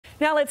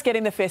Now let's get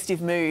in the festive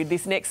mood.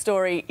 This next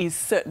story is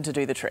certain to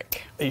do the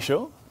trick. Are you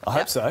sure? I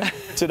hope so.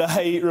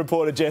 Today,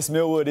 reporter Jess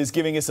Millwood is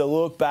giving us a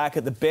look back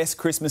at the best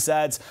Christmas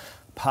ads,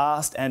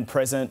 past and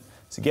present.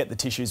 So get the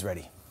tissues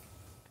ready.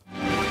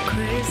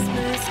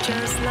 Christmas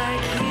just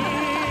like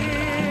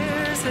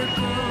years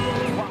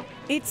ago.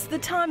 It's the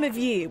time of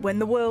year when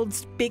the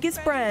world's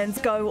biggest brands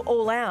go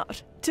all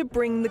out to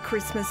bring the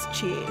Christmas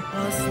cheer.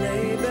 Our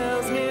sleigh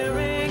bells near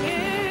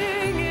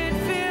ringing, it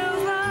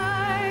feels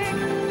like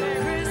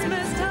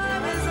Christmas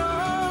time is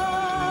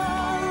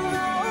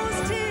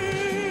almost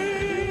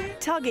here.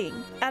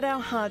 Tugging at our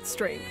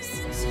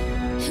heartstrings.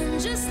 And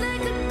just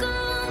like a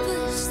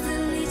compass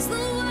that leads the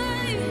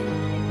way,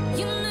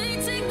 you may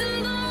take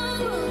the long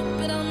road,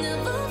 but I'll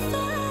never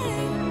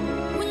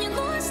find. When your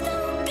lost,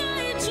 I'll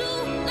guide you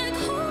like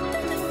hope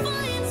that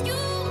defines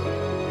you.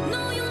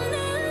 No, you're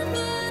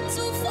never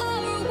too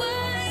far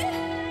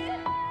away.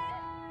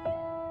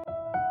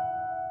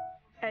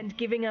 And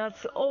giving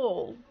us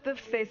all the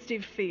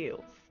festive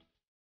feels.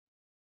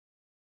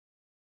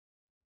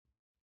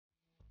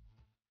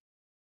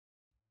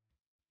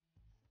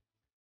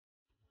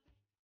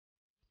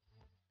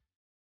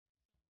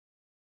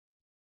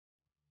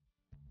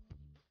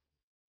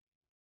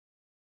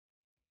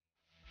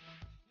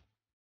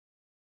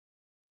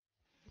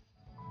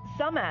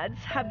 Some ads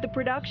have the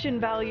production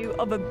value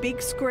of a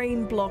big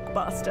screen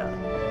blockbuster.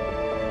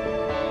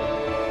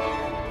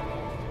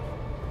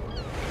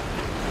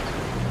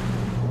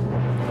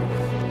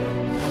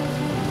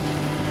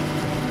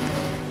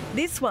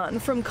 This one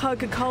from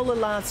Coca-Cola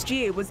last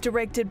year was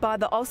directed by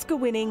the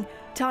Oscar-winning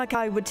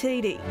Taika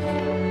Waititi.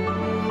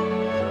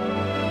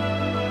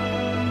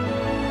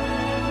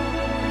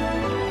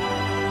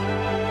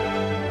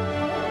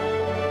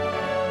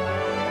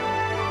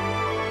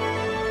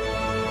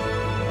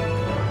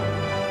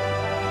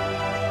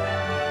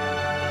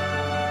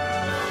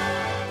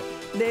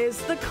 There's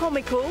the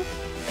comical.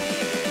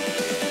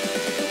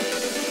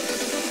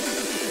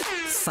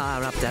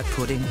 Fire up that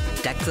pudding,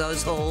 deck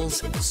those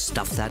halls,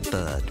 stuff that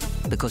bird,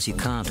 because you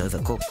can't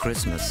overcook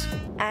Christmas.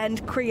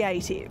 And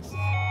creative.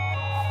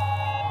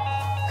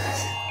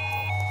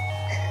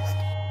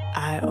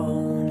 I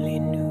only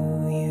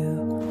knew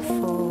you for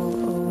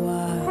a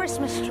while.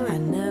 Christmas tree. I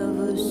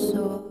never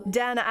saw.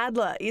 Dana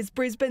Adler is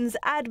Brisbane's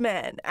ad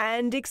man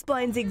and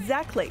explains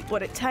exactly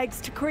what it takes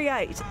to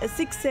create a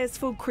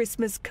successful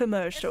Christmas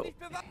commercial.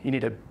 You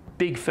need a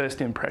big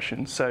first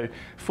impression, so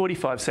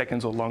 45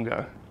 seconds or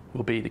longer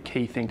will be the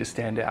key thing to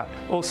stand out.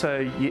 Also,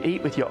 you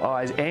eat with your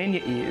eyes and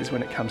your ears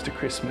when it comes to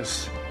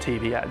Christmas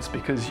TV ads,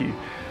 because you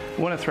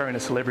want to throw in a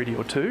celebrity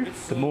or two,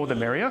 the more the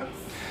merrier.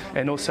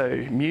 And also,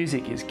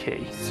 music is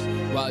key.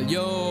 While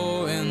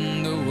you're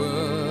in the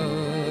world.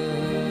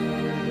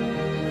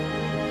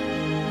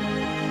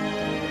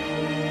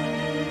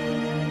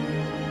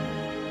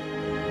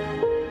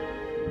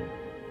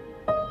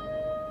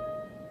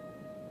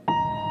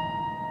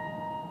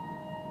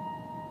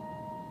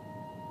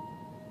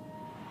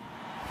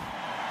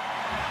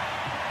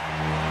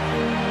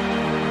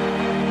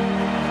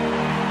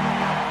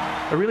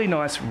 A really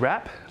nice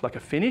wrap, like a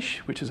finish,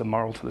 which is a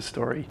moral to the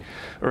story,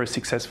 or a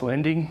successful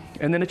ending.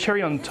 And then a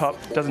cherry on top.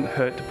 Doesn't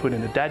hurt to put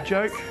in a dad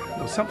joke,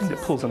 or something that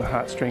pulls on the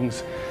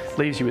heartstrings,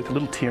 leaves you with a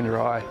little tear in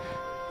your eye.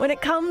 When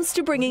it comes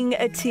to bringing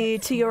a tear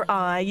to your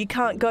eye, you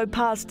can't go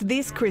past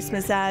this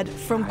Christmas ad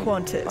from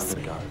Qantas.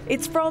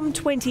 It's from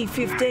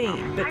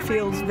 2015, but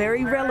feels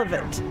very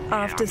relevant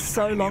after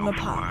so long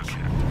apart.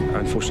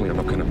 Unfortunately, I'm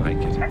not going to make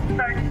it.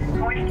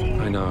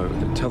 I know.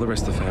 Tell the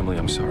rest of the family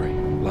I'm sorry.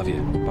 Love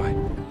you. Bye.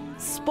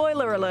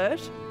 Spoiler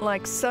alert,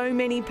 like so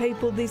many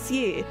people this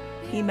year,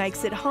 he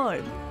makes it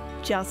home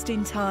just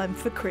in time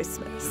for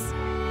Christmas. Feels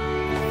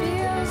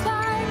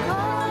like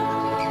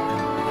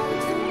home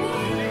to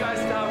me. You guys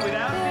start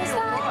without me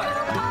or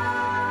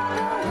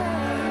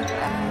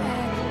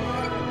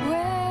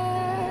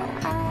Where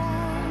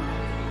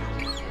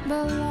I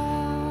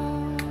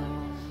belong.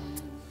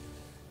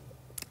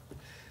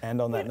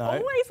 And on that It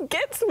note, always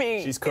gets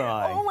me. She's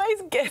crying. It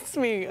always gets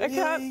me. I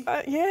can't.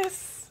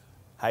 Yes.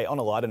 hey, on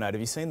a lighter note,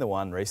 have you seen the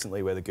one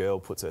recently where the girl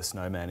puts her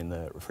snowman in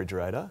the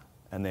refrigerator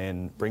and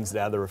then brings it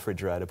out of the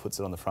refrigerator, puts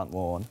it on the front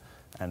lawn,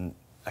 and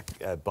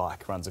a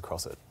bike runs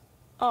across it?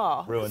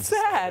 Oh, Ruins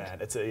sad.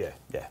 the snowman.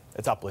 It's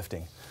it's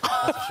uplifting.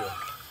 That's for sure.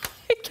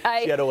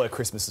 Okay. She had all her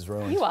Christmases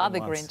ruined. You are in the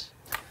once. Grinch.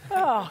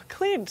 Oh,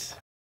 Clint.